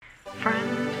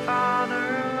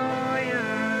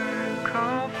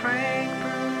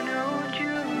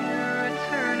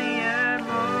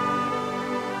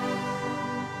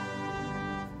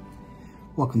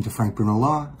Welcome to Frank Bruno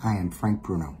Law. I am Frank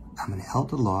Bruno. I'm an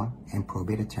elder law and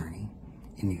probate attorney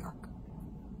in New York.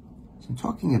 So I'm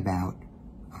talking about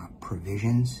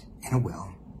provisions in a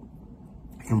will.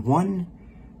 And one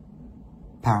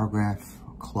paragraph,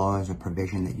 clause, or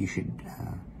provision that you should,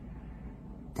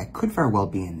 that could very well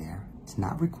be in there, it's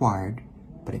not required,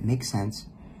 but it makes sense,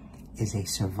 is a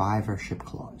survivorship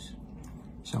clause.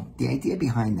 So the idea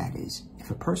behind that is,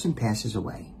 if a person passes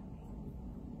away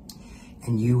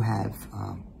and you have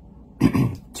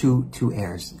two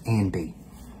heirs, A and B,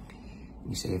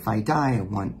 you say, if I die, I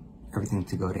want everything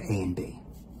to go to A and B.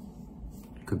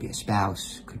 It could be a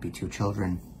spouse, could be two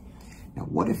children. Now,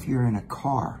 what if you're in a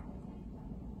car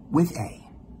with A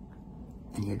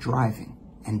and you're driving,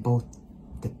 and both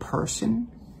the person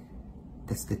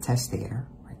that's the testator,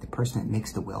 right, the person that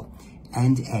makes the will,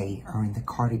 and A are in the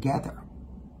car together,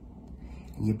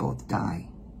 and you both die?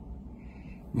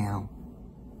 Now,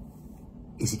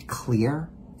 is it clear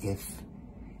if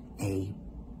A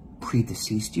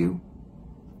predeceased you?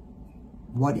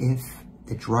 What if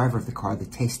the driver of the car, the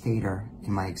testator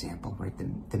in my example, right,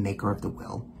 the maker of the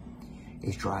will,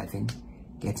 is driving,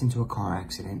 gets into a car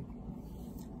accident,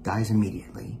 dies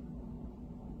immediately.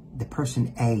 The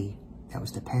person A, that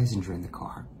was the passenger in the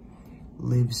car,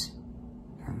 lives,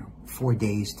 4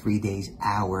 days, 3 days,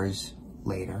 hours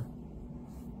later,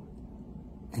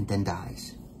 and then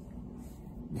dies.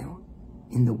 Now,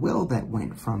 in the will that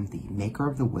went from the maker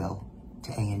of the will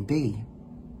to A and B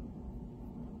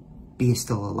is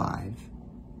still alive.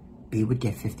 B would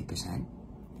get 50%,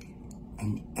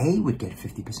 and A would get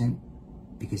 50%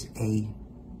 because A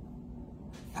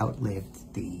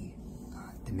outlived the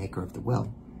maker of the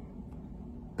will.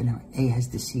 But now A has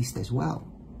deceased as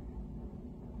well.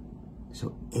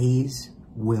 So A's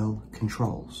will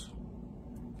controls.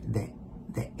 The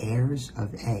heirs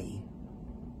of A,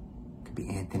 could be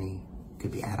Anthony,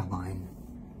 could be Adeline,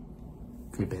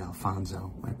 could be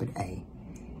Alfonso, right? But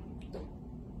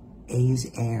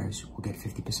A's heirs will get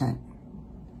 50%.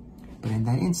 But in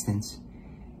that instance,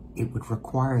 it would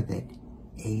require that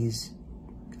A's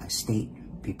estate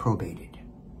be probated.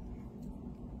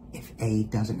 If A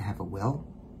doesn't have a will,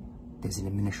 there's an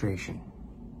administration.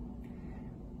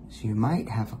 So you might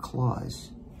have a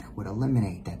clause that would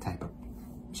eliminate that type of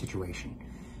situation,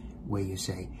 where you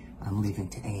say, I'm leaving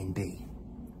to A and B.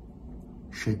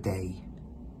 Should they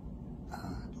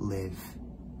live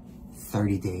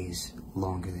 30 days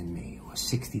longer than me, or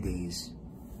 60 days,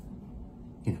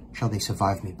 shall they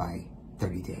survive me by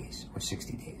 30 days or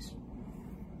 60 days?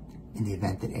 In the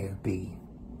event that A or B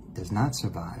does not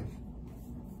survive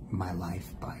my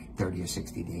life by 30 or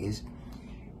 60 days,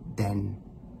 then,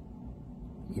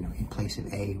 in place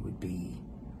of A would be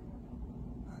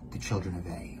the children of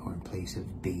A, or in place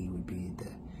of B would be the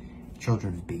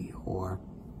children of B. Or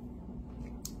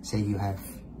say you have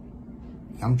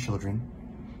young children,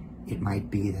 it might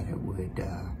be that it would,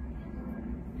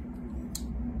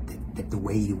 that the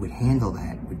way you would handle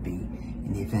that would be,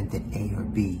 in the event that A or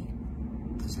B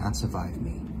does not survive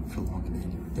me for longer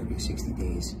than 30 or 60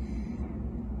 days,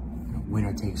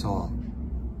 winner takes all.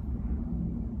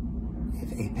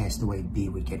 If A passed away, B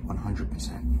would get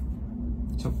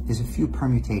 100%. So there's a few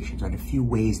permutations, right? A few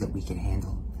ways that we can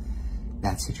handle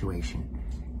that situation.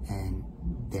 And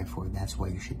therefore, that's why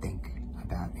you should think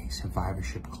about a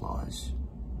survivorship clause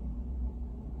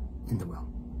in the will.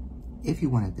 If you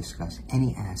want to discuss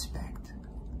any aspect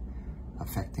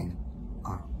affecting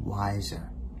our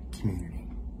wiser community,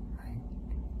 right?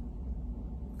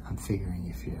 I'm figuring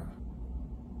if you're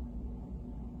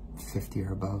 50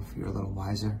 or above, you're a little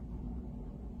wiser.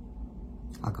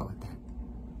 I'll go with that.